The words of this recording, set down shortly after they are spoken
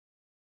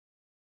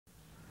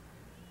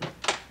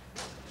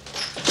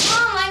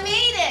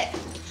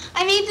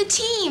made the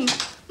team.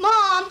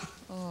 Mom.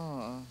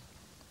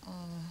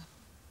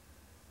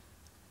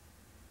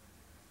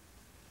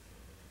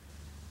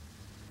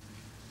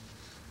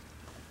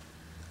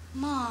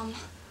 Mom.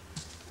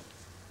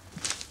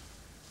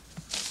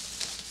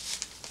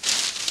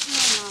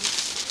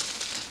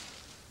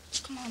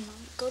 Come on, Mom.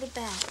 Go to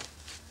bed.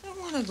 I don't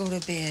want to go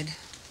to bed.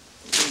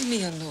 Leave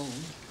me alone.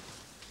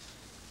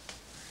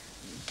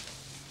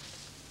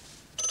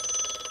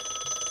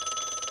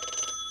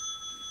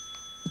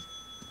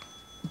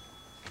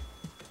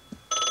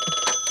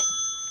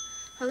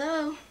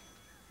 Hello?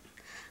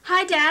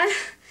 Hi, Dad.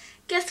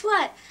 Guess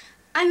what?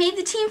 I made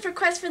the team for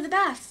Quest for the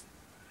Best.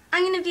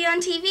 I'm going to be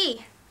on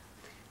TV.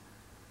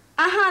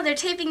 They're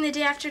taping the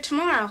day after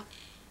tomorrow.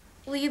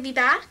 Will you be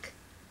back?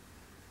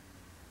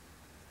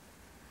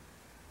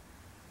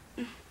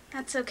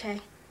 That's okay.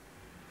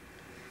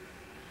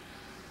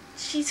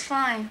 She's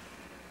fine.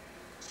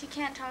 She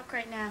can't talk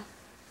right now.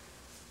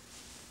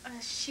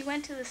 She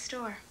went to the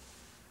store.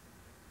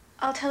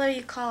 I'll tell her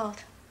you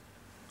called.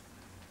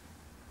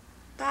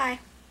 Bye.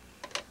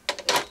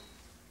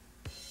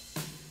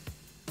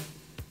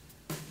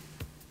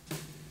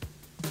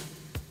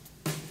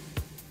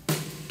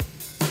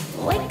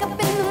 Wake up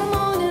in the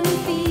morning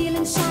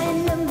feeling shy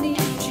and lonely.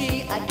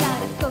 Gee, I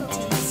gotta go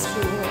to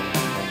school.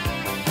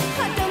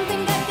 I don't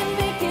think I can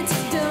make it,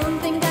 don't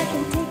think I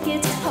can take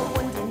it. I'm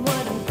wondering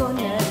what I'm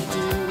gonna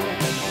do.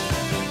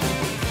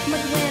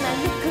 But when I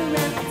look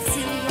around, I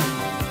see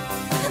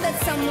that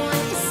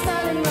someone is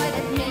staring right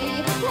at me.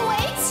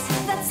 Wait,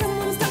 that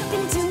someone's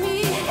talking to me.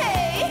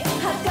 Hey,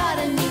 I've got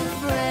a new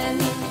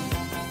friend.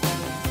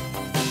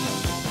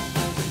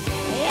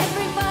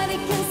 Everybody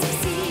can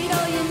succeed,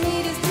 all you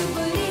need is to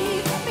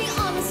believe. Be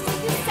honest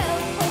with yourself,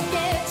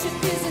 forget your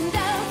fears and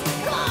doubts.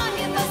 Come on,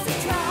 give us a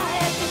try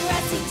at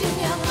Degrassi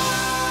Junior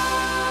High.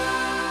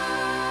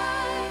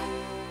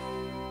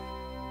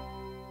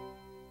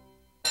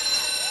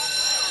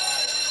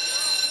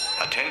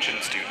 Attention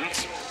students,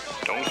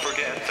 don't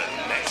forget that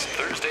next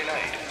Thursday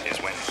night is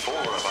when 4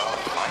 of our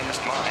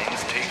finest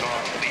minds take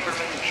on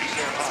Lieberman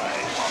Junior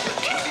High on the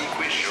TV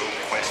quiz show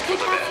Quest for the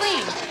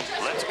Best.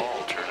 Let's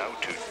all turn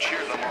out to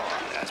cheer them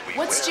on as we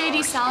What's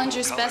J.D.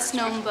 Salinger's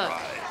best-known book?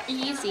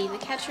 Easy, The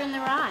Catcher in the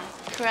Rye.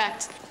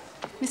 Correct.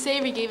 Miss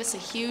Avery gave us a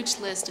huge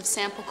list of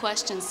sample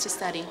questions to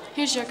study.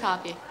 Here's your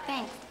copy.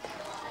 Thanks.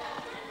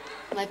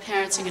 My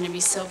parents are going to be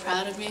so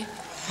proud of me.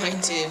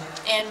 Mine too.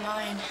 And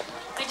mine.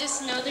 I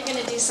just know they're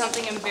going to do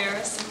something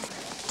embarrassing.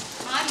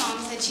 My mom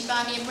said she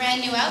bought me a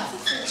brand new outfit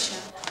for the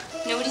show.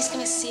 Nobody's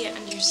going to see it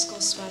under your school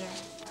sweater.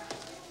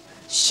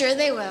 Sure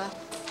they will.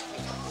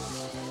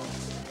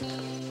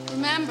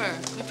 Remember,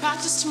 we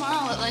practice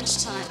tomorrow at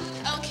lunchtime.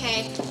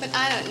 Okay, but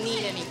I don't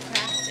need any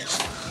practice.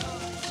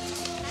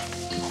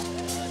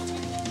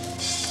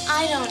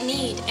 I don't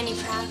need any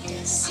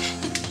practice.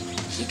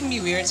 You can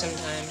be weird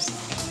sometimes.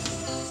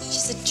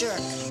 She's a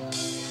jerk.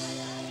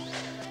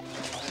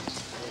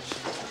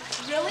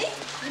 Really?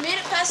 You made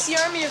it past the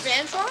army of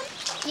Antron?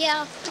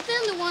 Yeah, but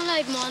then the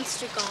one-eyed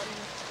monster got me.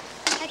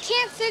 I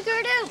can't figure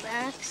it out,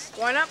 Max.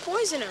 Why not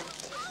poison him?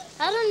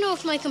 I don't know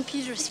if my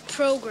computer's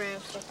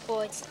programmed for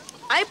poison.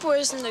 I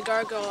poisoned the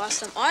gargoyle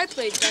last time I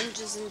played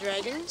Dungeons and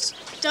Dragons.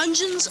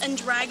 Dungeons and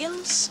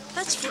Dragons?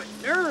 That's for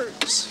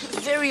nerds.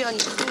 Very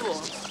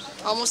uncool.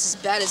 Almost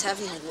as bad as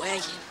having a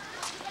wagon.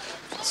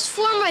 It's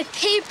for my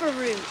paper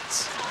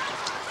routes.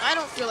 I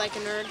don't feel like a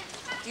nerd.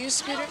 Do you,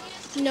 Scooter?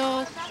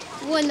 No,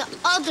 when the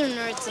other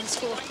nerds in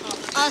school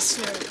call us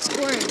nerds,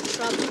 we're in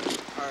trouble.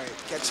 All right,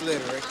 catch you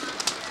later, Rick.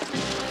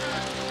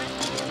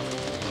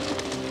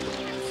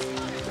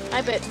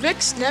 I bet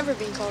Rick's never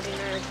been called a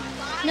nerd.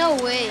 No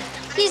way.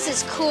 He's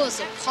as cool as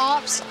a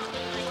pops.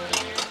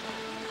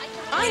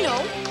 I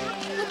know.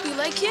 We'll be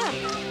like him.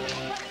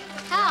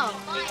 How?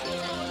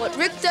 What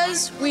Rick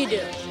does, we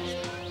do.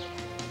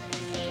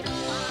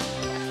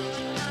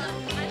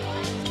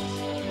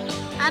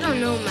 I don't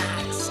know,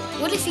 Max.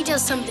 What if he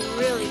does something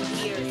really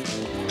weird?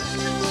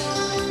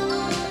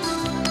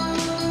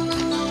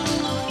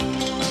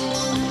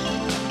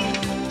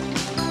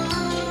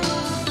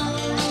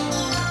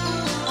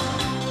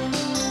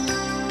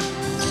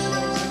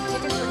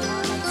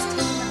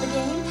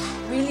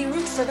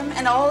 For them,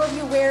 and all of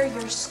you wear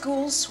your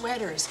school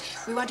sweaters.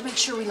 We want to make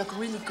sure we look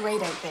really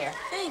great out there.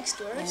 Thanks,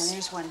 Doris. And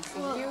there's one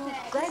for you.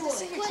 Glad to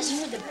see you.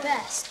 You're the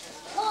best.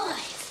 Why?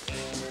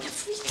 Get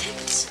free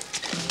tickets.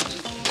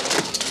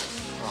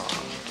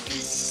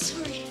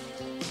 Sorry.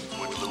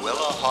 Would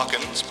Luella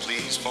Hawkins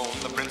please phone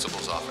the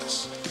principal's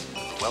office?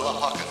 Luella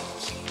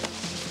Hawkins.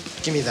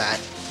 Give me that.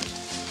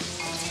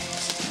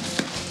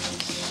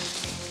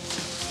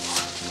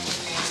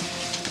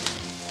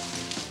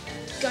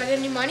 Got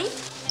any money?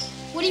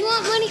 What do you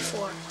want money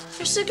for?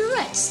 For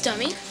cigarettes,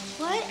 dummy.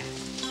 What?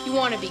 You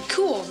want to be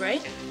cool,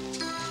 right?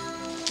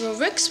 Well,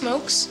 Rick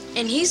smokes,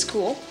 and he's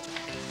cool.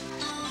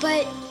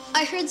 But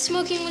I heard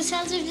smoking was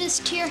hazardous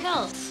to your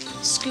health.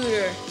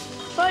 Scooter,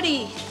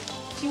 buddy,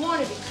 if you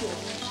want to be cool,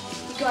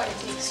 you gotta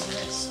take some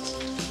risks.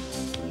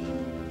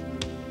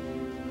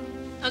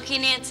 Okay,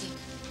 Nancy.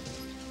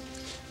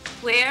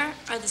 Where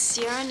are the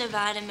Sierra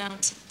Nevada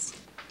mountains?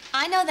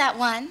 I know that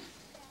one.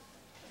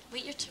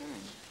 Wait your turn.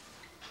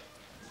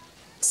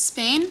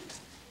 Spain?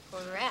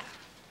 Correct.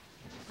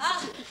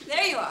 Ah,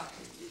 there you are.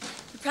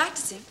 You're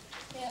practicing?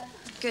 Yeah.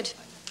 Good.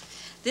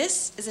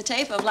 This is a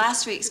tape of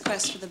last week's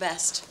Quest for the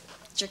Best.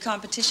 It's your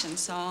competition,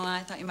 so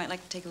I thought you might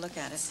like to take a look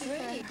at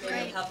it.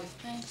 Great. Help you.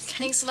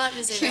 Thanks a lot,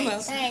 Ms. Avery.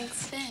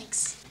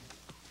 Thanks.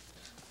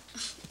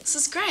 This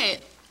is great.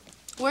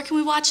 Where can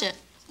we watch it?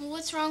 Well,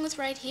 what's wrong with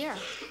right here?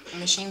 The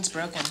machine's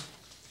broken.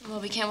 Well,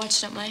 we can't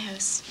watch it at my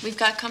house. We've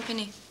got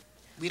company.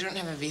 We don't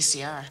have a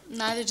VCR.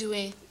 Neither do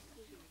we.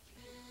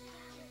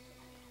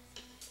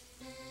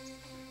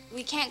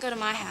 We can't go to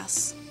my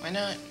house. Why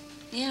not?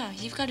 Yeah,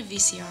 you've got a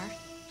VCR.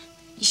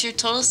 You sure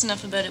told us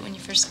enough about it when you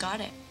first got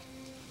it.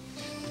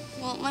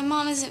 Well, my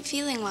mom isn't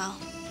feeling well.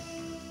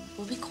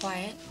 We'll be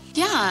quiet.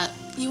 Yeah,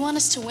 you want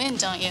us to win,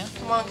 don't you?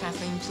 Come on,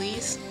 Kathleen,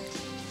 please.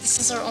 This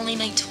is our only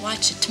night to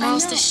watch it.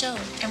 Tomorrow's the show,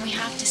 and we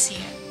have to see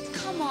it.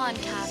 Come on,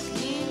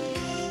 Kathleen.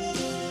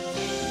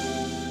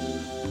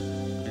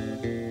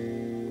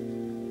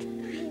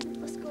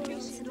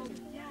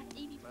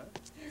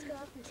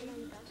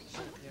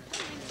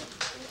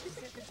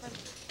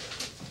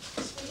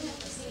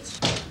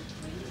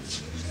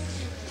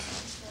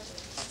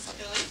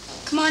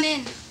 Come on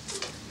in.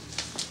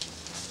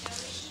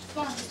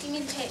 Come on, give me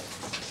the tape.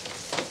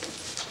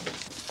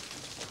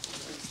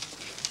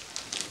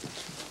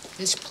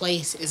 This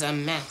place is a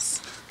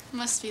mess.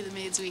 Must be the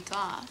maid's week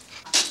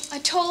off. I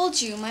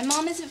told you, my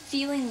mom isn't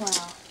feeling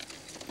well.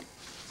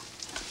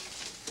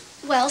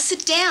 Well,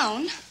 sit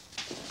down.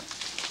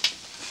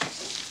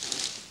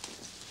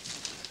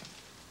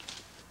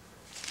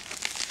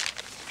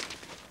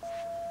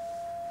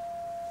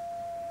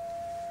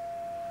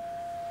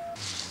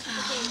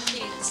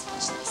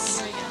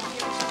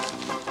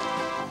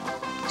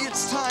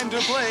 It's time to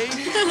play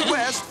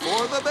Quest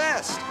for the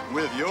Best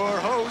with your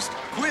host,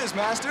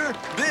 Quizmaster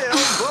Bill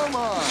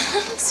Beaumont.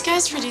 This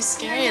guy's pretty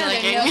scary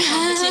looking.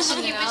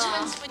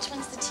 Which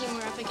one's the team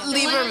we're up against?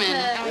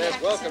 Lieberman.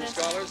 Yes, welcome,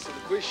 scholars, to the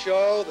quiz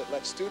show that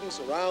lets students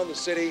around the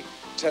city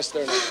test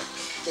their knowledge.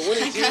 The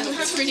winning team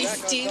That's pretty back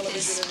on steep. television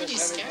It's in pretty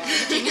this scary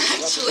looking,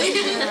 actually.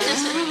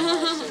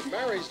 St.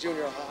 Mary's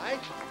Junior High.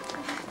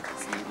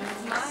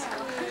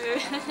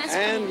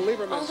 And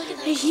Lieberman.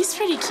 Hey, he's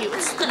pretty cute.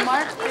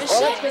 Mark Bishop.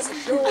 Well, let's get the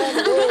show on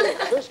the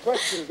road. First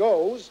question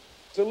goes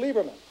to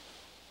Lieberman.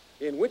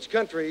 In which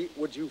country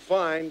would you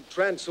find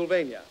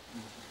Transylvania?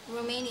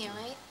 Romania,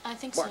 right? I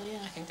think Mark. so, yeah.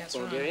 I think that's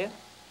Bulgaria? right.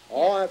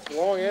 Oh, that's the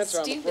wrong answer,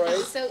 I'm Stupid.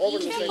 afraid. So Over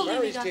to easy. St.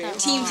 Mary's team.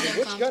 Teams In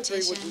which country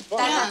would you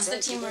find That's the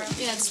team we're up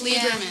Yeah, it's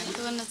against. Lieberman.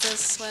 The one with those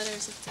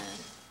sweaters with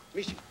the...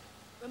 Michi.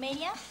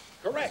 Romania?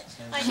 Correct.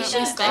 I knew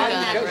that. Got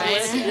it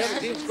Because you right. answered the other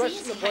team's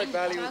question, the point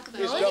value is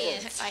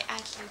double. I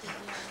actually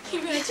didn't know.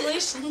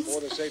 Congratulations.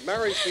 For the St.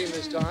 Mary's team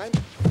this time,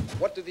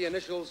 what do the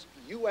initials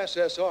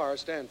USSR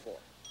stand for?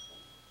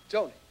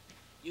 Tony.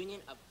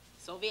 Union of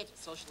Soviet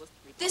Socialist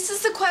Republic. This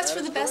is the Quest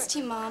for the Best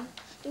team, Mom.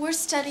 We're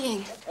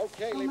studying.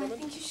 Okay, Mom, I Lieberman.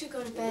 think you should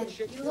go to bed.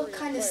 You look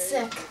kind of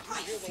sick.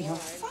 I feel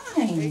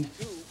fine.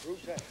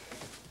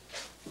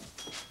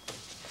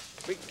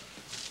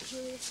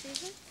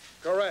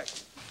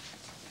 Correct.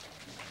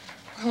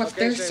 Well, if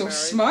they're so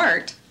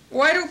smart,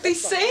 why don't they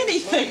say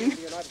anything?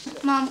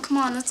 Mom, come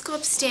on, let's go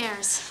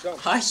upstairs.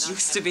 I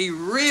used to be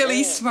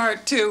really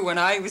smart, too, when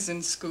I was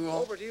in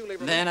school.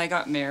 Then I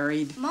got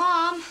married.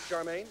 Mom.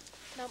 Charmaine.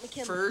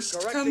 First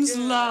Correct comes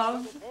again.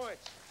 love, Double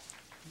points.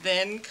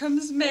 then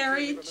comes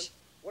marriage,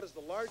 What is the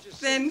largest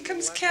then city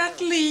comes in Latin America?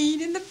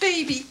 Kathleen in the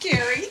baby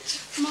carriage.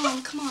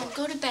 Mom, come on,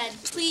 go to bed,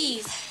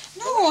 please.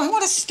 No, I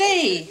want to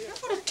stay.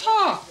 I want to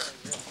talk.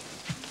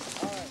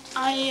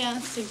 I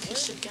think we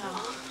should go.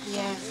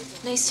 Yeah.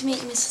 Nice to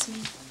meet you, Mrs.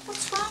 Mead.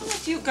 What's wrong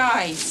with you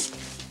guys?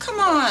 Come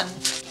on,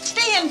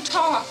 stay and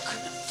talk.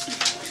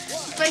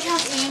 Bye,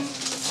 Kathleen.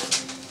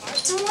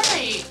 Don't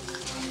worry.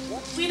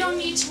 We don't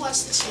need to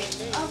watch the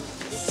tape. Oh,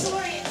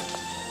 sorry.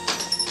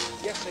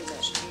 Yes, they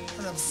must.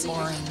 What a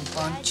boring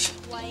bunch.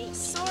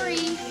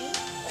 Sorry.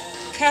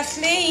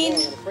 Kathleen,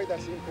 I'm afraid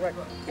that's incorrect.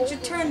 could you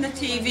turn the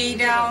TV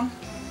down?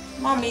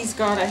 Mommy's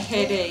got a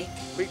headache.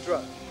 Quick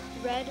drug.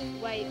 Red,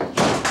 white,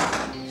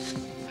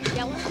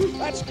 yellow.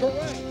 That's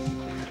correct.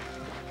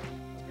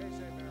 Okay,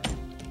 St. Mary.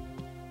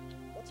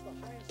 What's the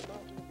highest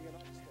mountain in the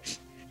United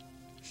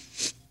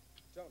States?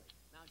 Tony.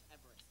 Mount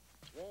Everest.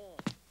 Wrong.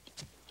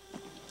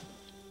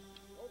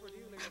 Over to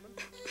you, Lieberman.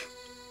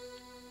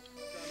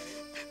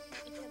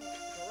 Charmaine.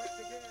 Correct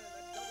again.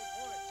 That's double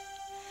point.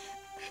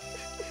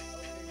 Okay,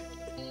 Lieberman.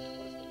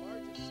 What is the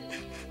largest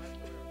city in Latin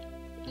America?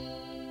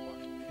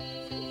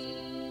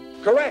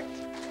 Mark. Correct.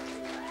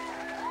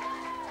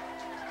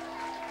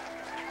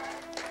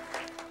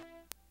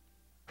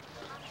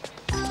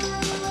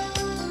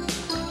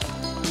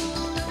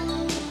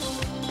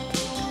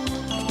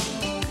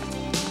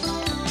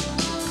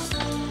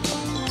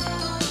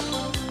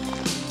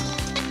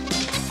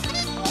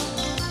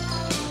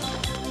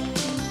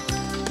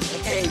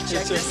 Hey,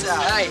 check this out.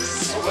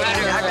 Nice sweater.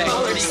 What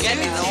color do you get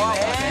me the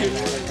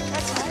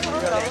wall?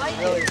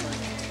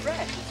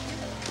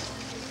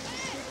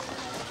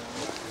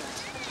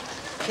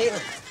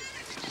 Caitlin,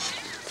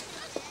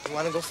 you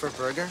want to go for a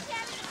burger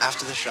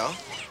after the show?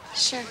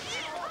 Sure.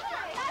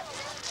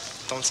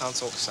 Don't sound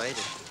so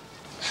excited.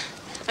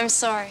 I'm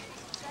sorry.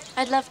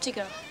 I'd love to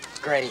go.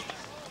 Great.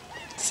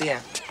 See ya.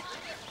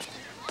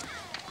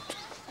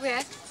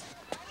 Rick?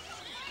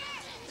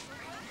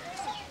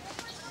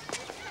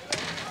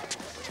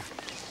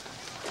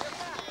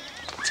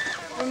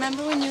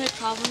 Remember when you had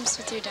problems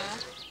with your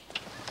dad?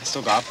 I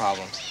still got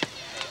problems.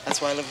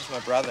 That's why I live with my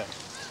brother.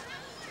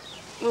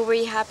 Well, were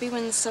you happy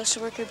when the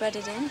social worker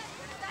butted in?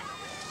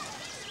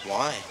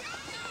 Why?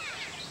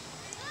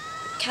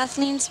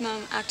 Kathleen's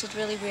mom acted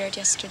really weird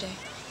yesterday.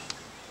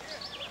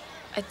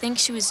 I think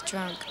she was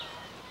drunk.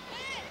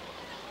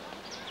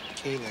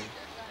 Caitlin,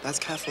 that's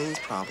Kathleen's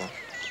problem.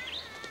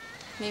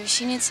 Maybe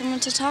she needs someone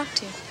to talk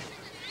to.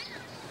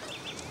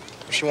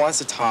 If she wants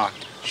to talk,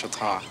 she'll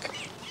talk.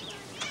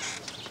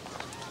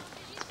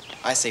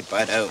 I say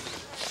butt out.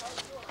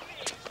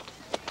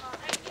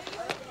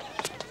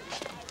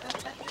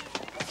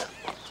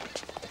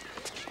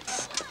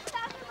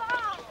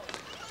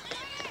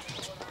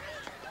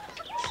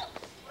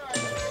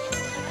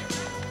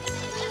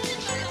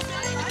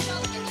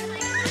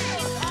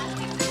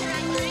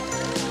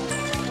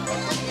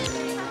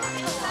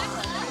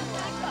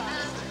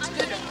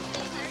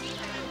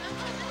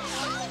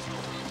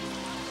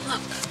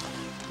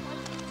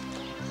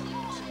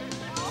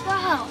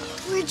 Wow,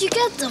 where'd you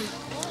get them?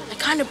 I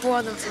kind of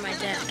borrowed them from my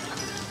dad.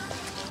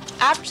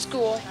 After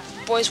school,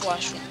 boys'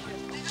 washroom.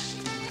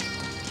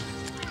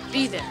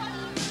 Be there,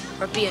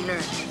 or be a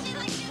nerd.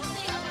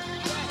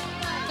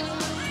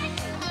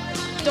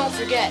 Don't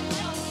forget.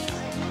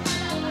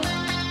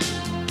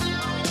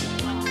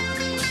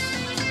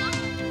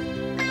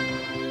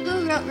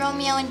 Who wrote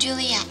Romeo and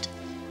Juliet?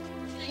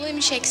 William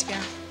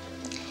Shakespeare.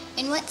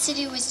 In what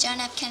city was John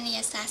F. Kennedy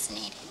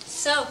assassinated?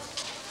 So,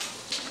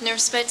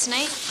 nervous about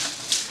tonight?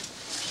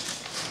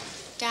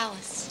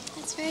 Dallas.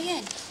 That's very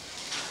good.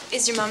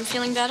 Is your mom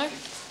feeling better?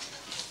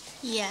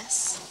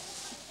 Yes.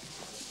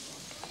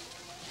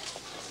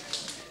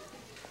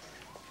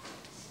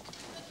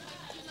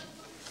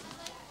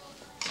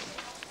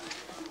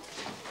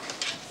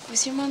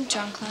 Was your mom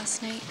drunk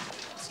last night?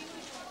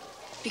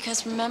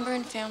 Because remember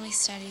in family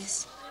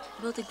studies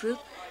about the group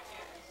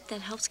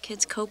that helps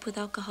kids cope with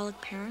alcoholic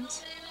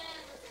parents?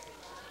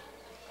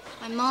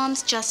 My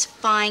mom's just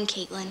fine,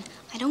 Caitlin.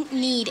 I don't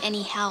need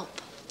any help.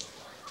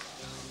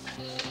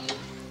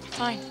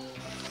 Fine.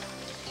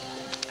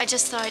 I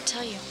just thought I'd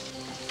tell you.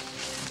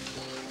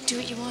 Do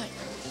what you want.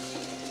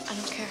 I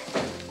don't care.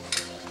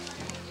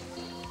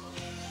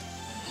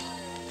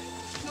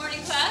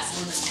 Morning,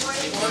 class.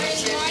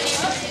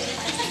 Morning.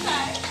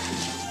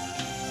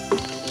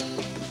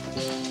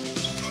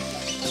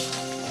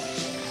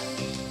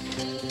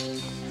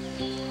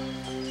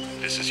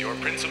 This is your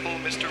principal,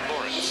 Mr.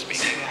 Lawrence,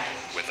 speaking,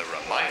 with a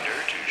reminder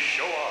to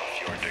show off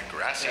your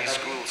Degrassi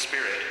school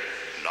spirit,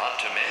 not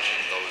to mention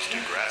those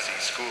Degrassi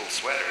school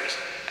sweaters,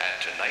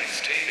 at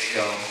tonight's taping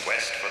of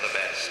Quest for the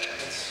Best.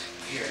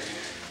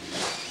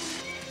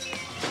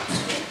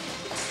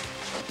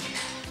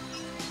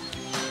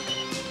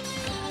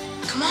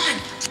 Come on.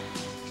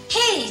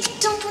 Hey,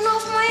 don't burn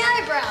off my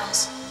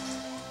eyebrows.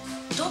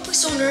 Don't be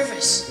so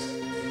nervous.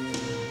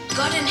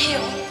 Gotta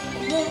inhale.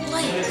 It won't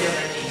blame.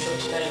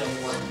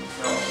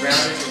 No,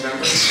 grounded,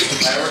 remember?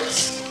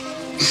 Fireworks.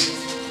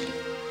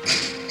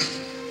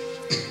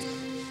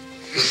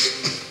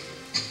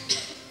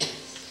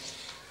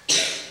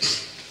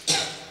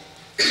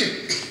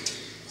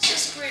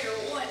 Sixth grade or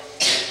what?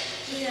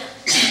 Yeah,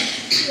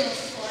 real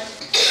fun.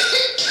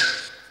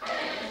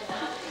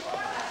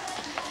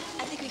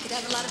 I think we could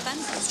have a lot of fun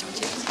with this, don't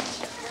you?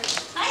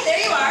 Hi, there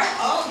you are.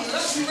 Oh, you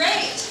look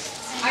great.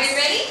 Are you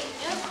ready?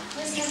 Yep.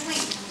 Where's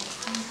Kathleen?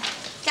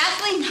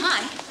 Kathleen,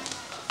 hi.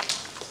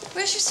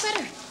 Where's your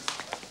sweater?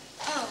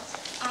 Oh,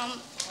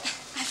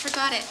 I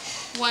forgot it.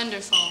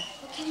 Wonderful.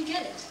 Well, can you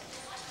get it?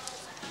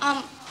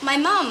 My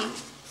mom.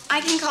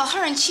 I can call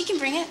her and she can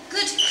bring it.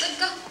 Good,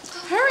 go.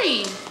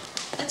 Hurry.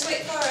 Let's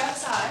wait for her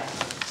outside.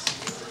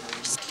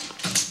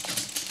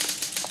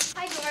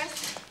 Hi,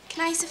 Doris.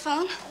 Can I use the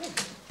phone?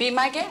 Be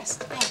my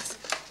guest. Thanks.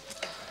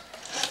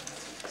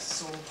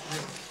 So,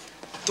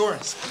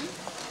 Doris,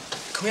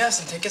 can we have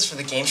some tickets for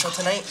the game show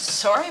tonight?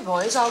 Sorry,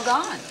 boys, all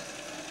gone.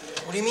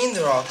 What do you mean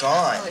they're all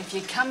gone? Well, if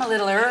you'd come a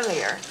little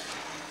earlier.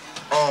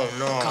 Oh,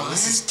 no, Gone?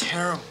 this is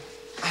terrible.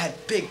 I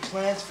had big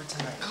plans for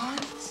tonight. Gone?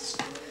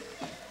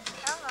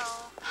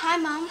 Hi,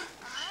 Mom.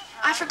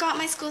 I forgot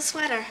my school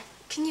sweater.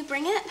 Can you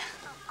bring it?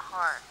 Of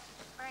course.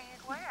 Bring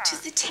it where?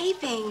 To the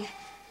taping.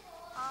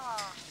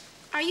 Oh,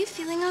 Are you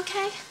feeling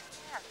okay?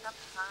 yes, I'm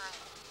fine.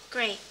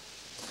 Great.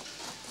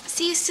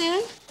 See you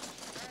soon.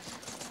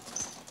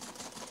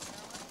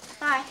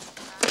 Bye.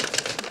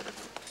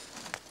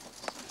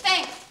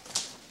 Thanks.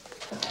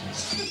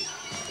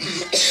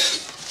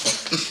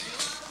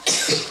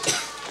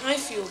 I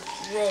feel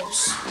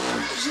gross.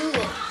 You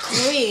look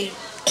great.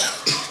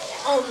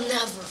 I'll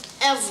never,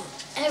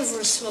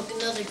 ever smoke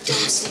another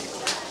dumb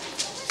cigarette.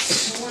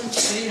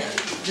 unfair.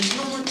 There's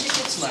no more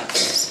tickets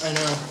left. I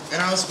know.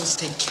 And I was supposed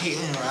to take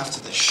Caitlin or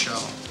after the show.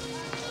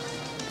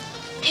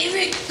 Hey,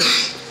 Rick.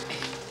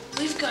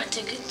 We've got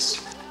tickets.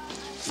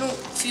 Don't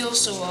feel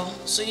so well,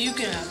 so you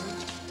can have them.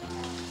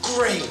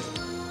 Great.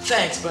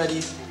 Thanks,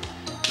 buddies.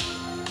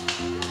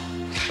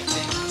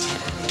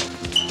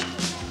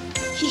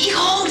 He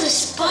called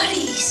us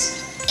buddies.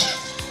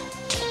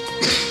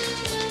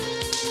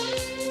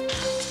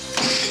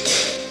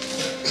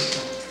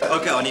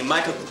 Okay, I need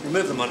Michael,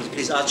 remove the monitors,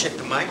 please. I'll check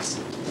the mics.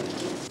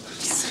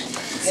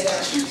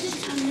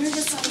 I'm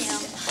nervous on you.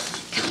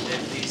 Yeah,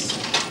 please.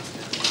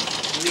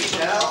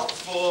 Lead out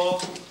for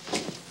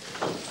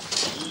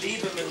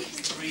Lieberman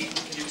 3.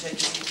 Can you take a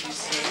seat, please,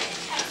 sir?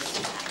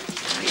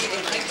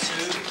 Lieberman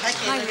 2. Hi,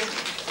 Caitlin.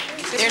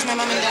 There's my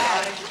mom and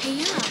dad. Hey,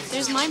 yeah,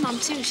 there's my mom,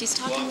 too. She's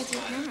talking with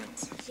your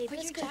parents.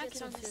 Put your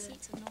jacket on the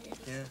seats.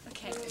 Yeah.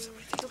 Okay.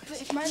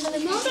 If my mother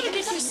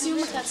get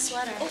consumed with that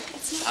sweater.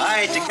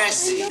 Hi,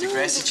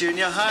 Degrassi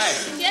Junior High.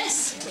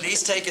 Yes.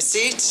 Please take a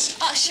seat.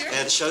 Oh, sure.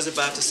 The show's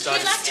about to start.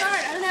 Hey, left yard.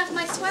 I don't have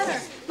my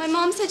sweater. My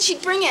mom said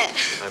she'd bring it.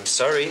 I'm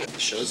sorry. The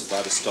show's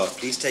about to start.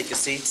 Please take your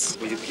seats.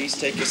 Will you please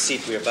take your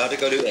seat? We're about to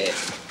go to air.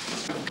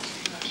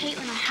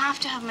 Caitlin, I have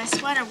to have my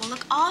sweater. We'll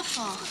look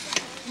awful.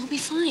 We'll be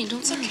fine.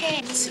 Don't worry. Okay.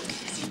 It's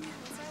okay.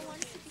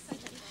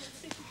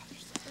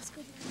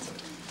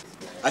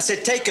 I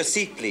said take a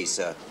seat, please,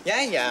 sir.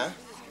 Yeah.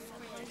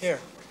 Here.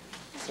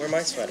 Wear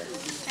my sweater.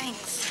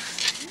 Thanks.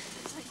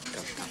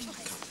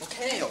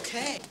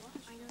 Okay.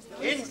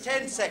 In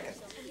 10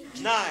 seconds.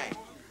 9,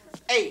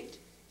 8,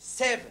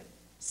 7,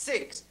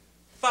 6,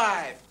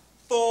 5,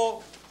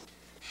 4.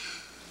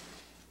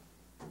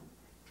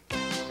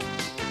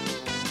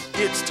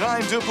 It's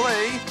time to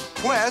play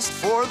Quest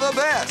for the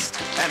Best.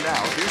 And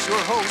now, here's your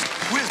host,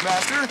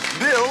 Quizmaster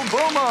Bill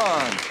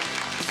Beaumont.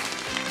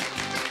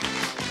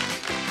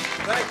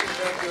 Thank you,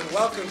 thank you, and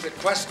welcome to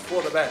Quest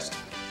for the Best,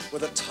 where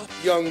the top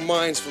young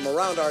minds from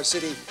around our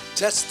city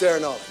test their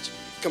knowledge.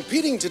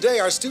 Competing today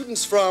are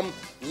students from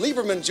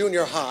Lieberman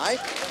Junior High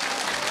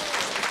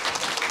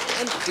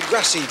and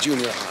Degrassi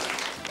Junior High.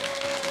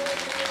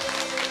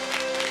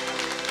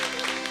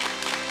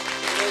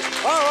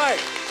 All right,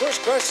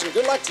 first question.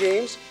 Good luck,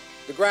 teams.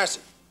 Degrassi,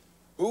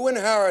 who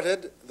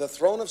inherited the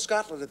throne of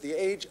Scotland at the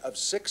age of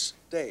 6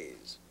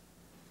 days?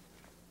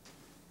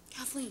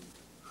 Kathleen,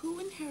 who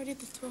inherited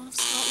the throne of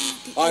Scotland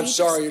at the I'm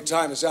sorry, your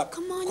time is up.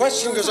 Come on.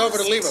 Question goes over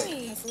to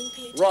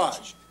Lieberman.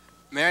 Raj.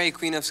 Mary,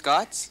 Queen of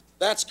Scots?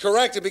 That's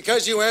correct, and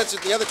because you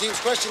answered the other team's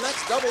question,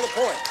 that's double the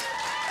point.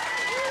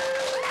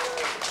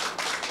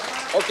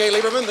 Okay,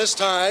 Lieberman, this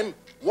time,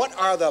 what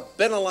are the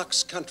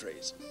Benelux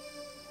countries?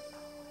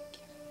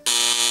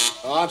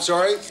 Oh, I'm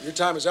sorry, your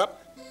time is up.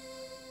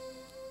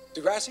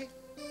 Degrassi?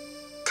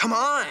 Come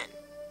on.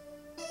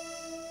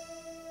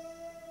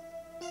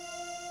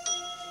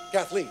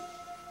 Kathleen?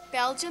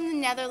 Belgium, the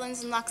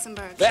Netherlands, and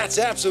Luxembourg. That's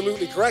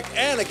absolutely correct,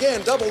 and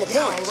again, double the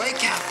Yeah, points. all right,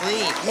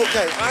 Kathleen.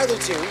 Okay, either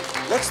team,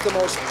 what's the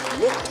most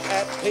looked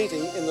at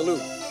painting in the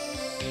Louvre?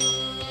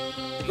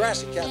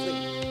 Degrassi,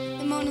 Kathleen.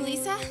 The Mona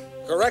Lisa?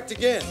 Correct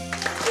again.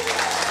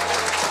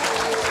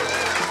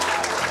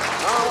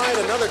 All right,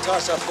 another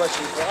toss-up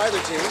question for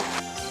either team.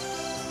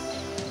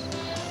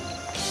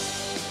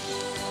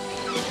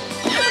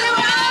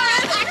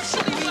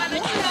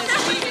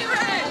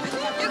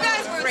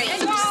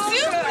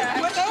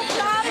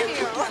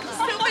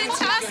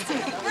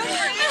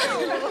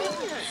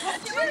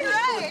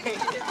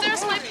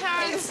 There's my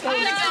parents. I'm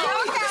gonna go.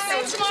 See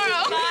you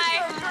tomorrow. Bye.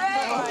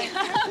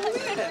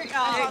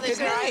 Oh, good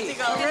night.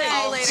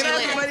 See you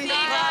later.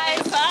 Bye.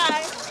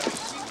 Bye.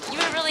 You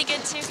were really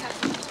good too,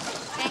 Kathleen.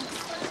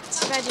 Thanks.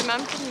 Too bad your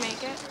mom couldn't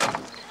make it.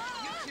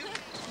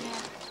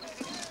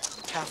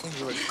 Kathleen,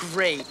 you were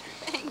great.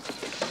 Thanks.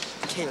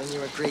 Caitlin, you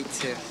were great,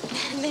 too.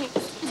 Thanks.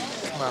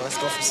 Come on, let's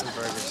go for some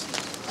burgers.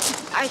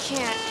 I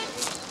can't.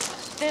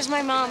 There's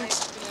my mom.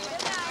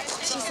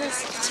 She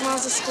says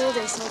tomorrow's a school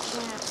day, so I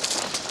can't.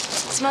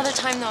 Some other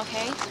time, though,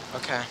 okay?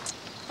 Okay.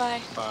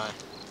 Bye. Bye.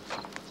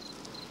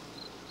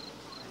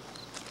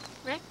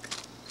 Rick,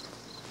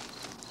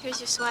 here's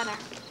your sweater.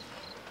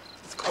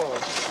 It's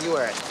cold. You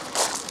wear it.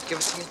 Give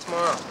it to me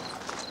tomorrow.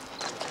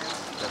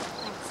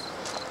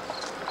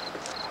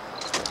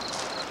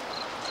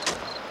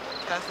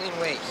 Kathleen,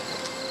 wait.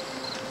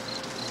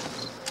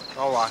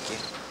 I'll walk you.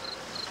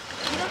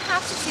 You don't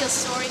have to feel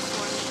sorry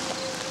for me.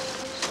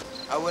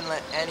 I wouldn't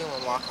let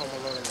anyone walk home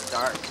alone in the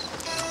dark.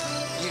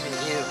 Even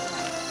you.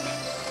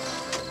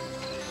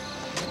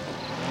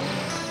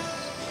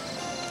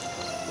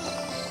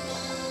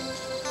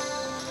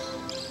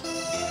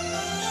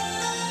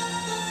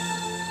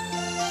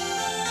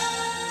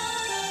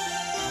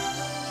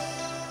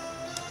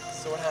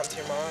 So what happened to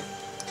your mom?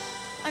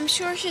 I'm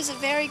sure she has a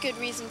very good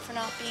reason for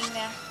not being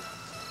there.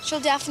 She'll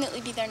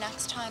definitely be there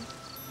next time.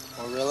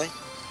 Oh, really?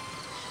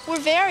 We're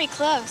very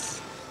close.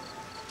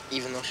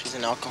 Even though she's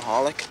an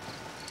alcoholic?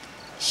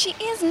 She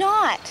is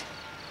not.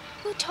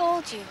 Who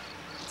told you?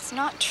 It's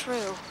not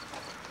true.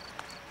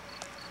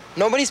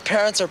 Nobody's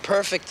parents are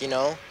perfect, you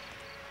know.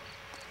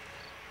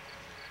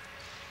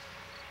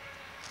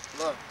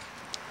 Look,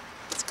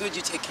 it's good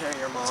you take care of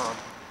your mom.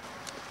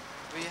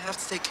 But you have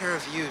to take care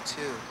of you,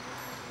 too.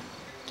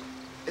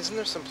 Isn't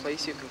there some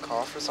place you can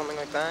call for something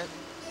like that?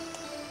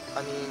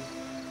 I mean,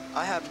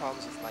 I had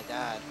problems with my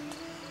dad.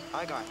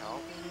 I got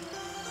help.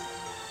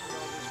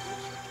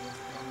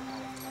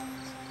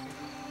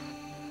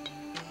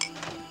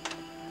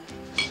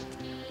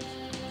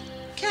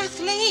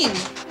 Kathleen,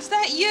 is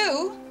that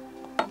you?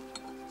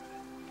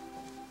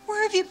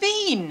 Where have you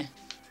been?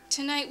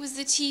 Tonight was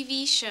the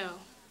TV show,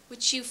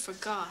 which you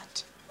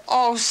forgot.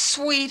 Oh,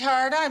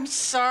 sweetheart, I'm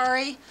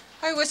sorry.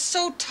 I was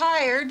so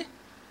tired.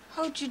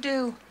 How'd you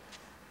do?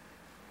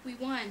 We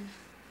won.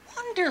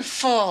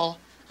 Wonderful.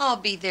 I'll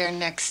be there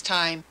next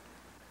time.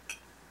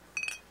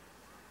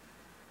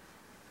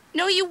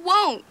 No, you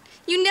won't.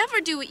 You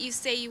never do what you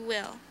say you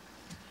will.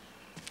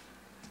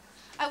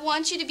 I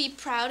want you to be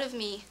proud of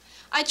me.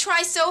 I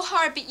try so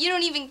hard, but you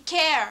don't even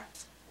care.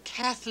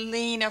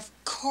 Kathleen, of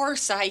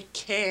course I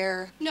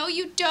care. No,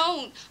 you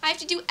don't. I have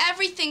to do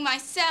everything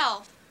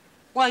myself.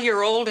 Well,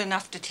 you're old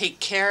enough to take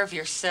care of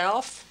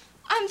yourself.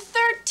 I'm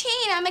 13.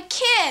 I'm a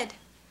kid.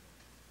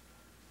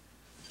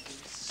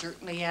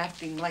 Certainly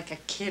acting like a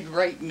kid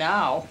right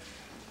now.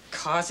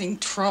 Causing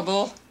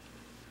trouble.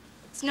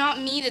 It's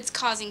not me that's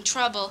causing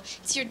trouble.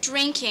 It's your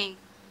drinking.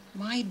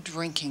 My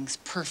drinking's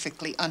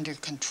perfectly under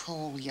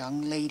control,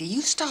 young lady.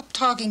 You stop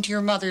talking to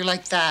your mother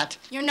like that.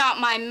 You're not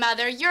my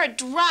mother. You're a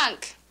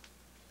drunk.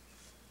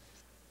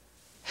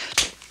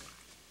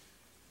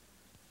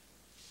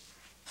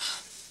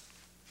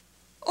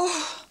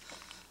 Oh.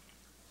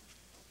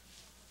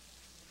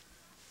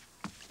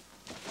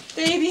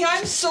 Baby,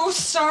 I'm so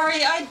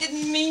sorry. I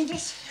didn't mean to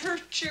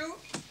hurt you.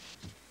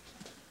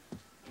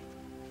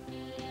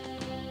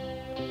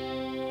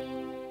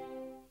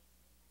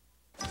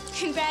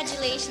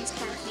 Congratulations,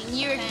 Kathleen.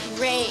 You're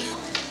great.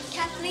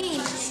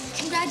 Kathleen,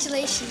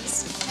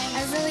 congratulations.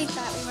 I really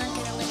thought we weren't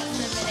going to win it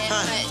for a minute,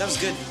 but... That was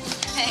good.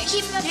 Hey,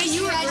 keep it up. Yeah,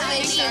 you were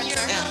congratulations.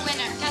 You're Yeah. a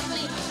winner.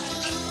 Kathleen.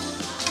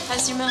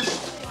 How's your mom?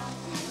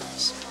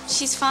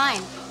 She's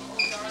fine.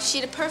 She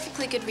had a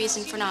perfectly good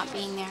reason for not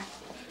being there.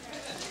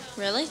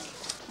 Really?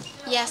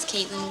 Yes,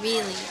 Caitlin,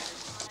 really.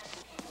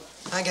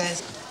 Hi,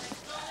 guys.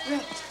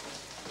 Rick,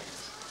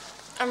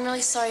 I'm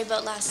really sorry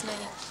about last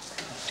night.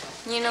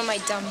 You know my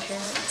dumb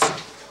parents.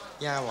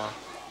 Yeah, well,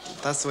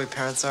 that's the way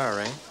parents are,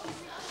 right?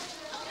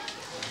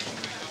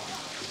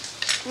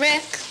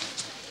 Rick,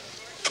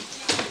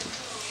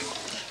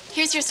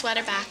 here's your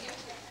sweater back.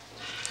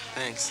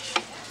 Thanks.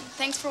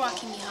 Thanks for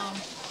walking me home.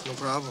 No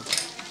problem.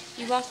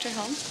 You walked her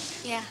home?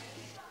 Yeah.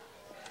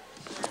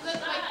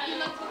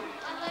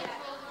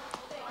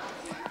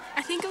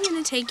 I think I'm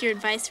going to take your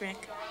advice,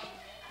 Rick.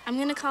 I'm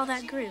going to call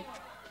that group.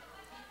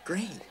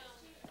 Great.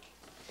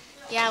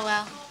 Yeah,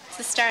 well, it's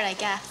a start, I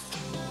guess.